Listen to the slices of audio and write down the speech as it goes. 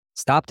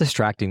Stop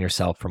distracting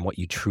yourself from what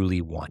you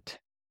truly want.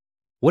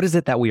 What is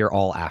it that we are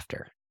all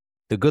after?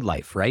 The good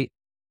life, right?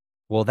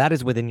 Well, that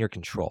is within your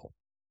control.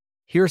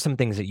 Here are some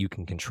things that you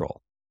can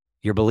control: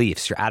 your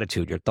beliefs, your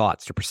attitude, your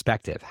thoughts, your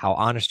perspective, how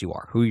honest you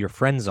are, who your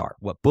friends are,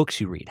 what books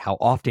you read, how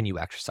often you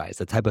exercise,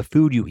 the type of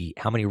food you eat,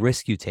 how many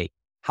risks you take,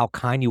 how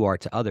kind you are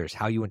to others,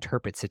 how you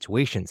interpret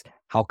situations,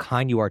 how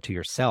kind you are to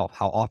yourself,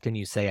 how often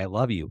you say, I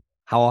love you,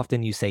 how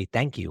often you say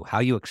thank you, how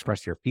you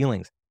express your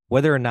feelings,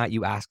 whether or not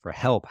you ask for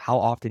help, how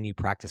often you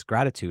practice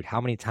gratitude,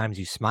 how many times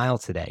you smile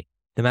today,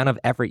 the amount of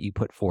effort you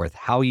put forth,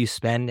 how you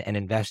spend and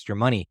invest your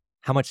money,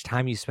 how much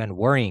time you spend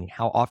worrying,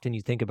 how often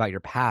you think about your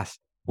past,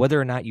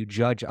 whether or not you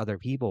judge other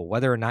people,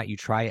 whether or not you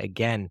try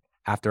again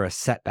after a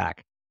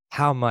setback,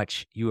 how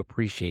much you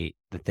appreciate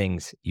the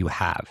things you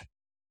have.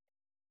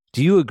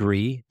 Do you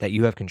agree that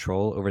you have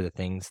control over the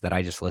things that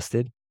I just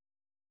listed?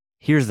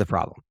 Here's the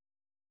problem.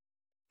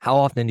 How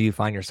often do you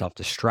find yourself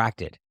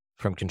distracted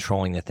from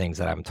controlling the things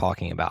that I'm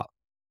talking about?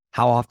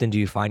 How often do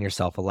you find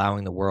yourself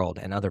allowing the world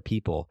and other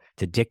people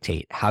to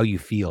dictate how you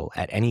feel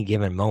at any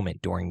given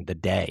moment during the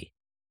day?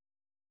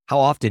 How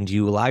often do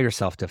you allow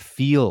yourself to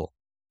feel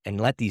and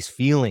let these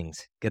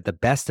feelings get the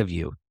best of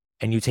you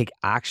and you take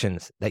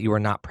actions that you are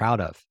not proud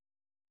of?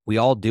 We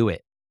all do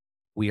it.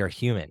 We are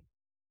human.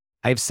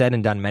 I've said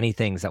and done many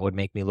things that would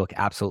make me look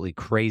absolutely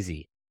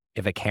crazy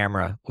if a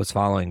camera was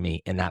following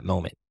me in that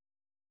moment.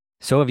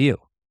 So have you.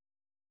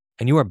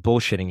 And you are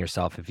bullshitting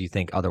yourself if you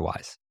think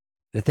otherwise.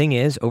 The thing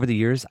is, over the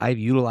years, I've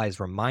utilized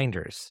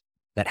reminders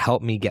that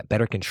help me get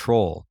better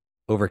control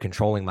over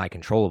controlling my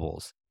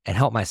controllables and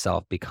help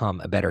myself become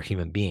a better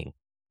human being.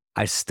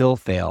 I still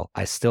fail.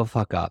 I still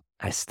fuck up.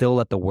 I still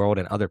let the world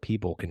and other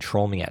people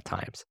control me at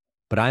times,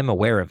 but I'm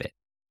aware of it.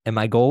 And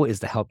my goal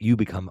is to help you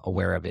become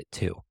aware of it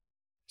too.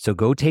 So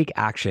go take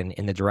action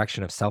in the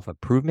direction of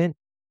self-improvement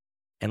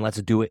and let's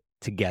do it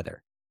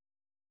together.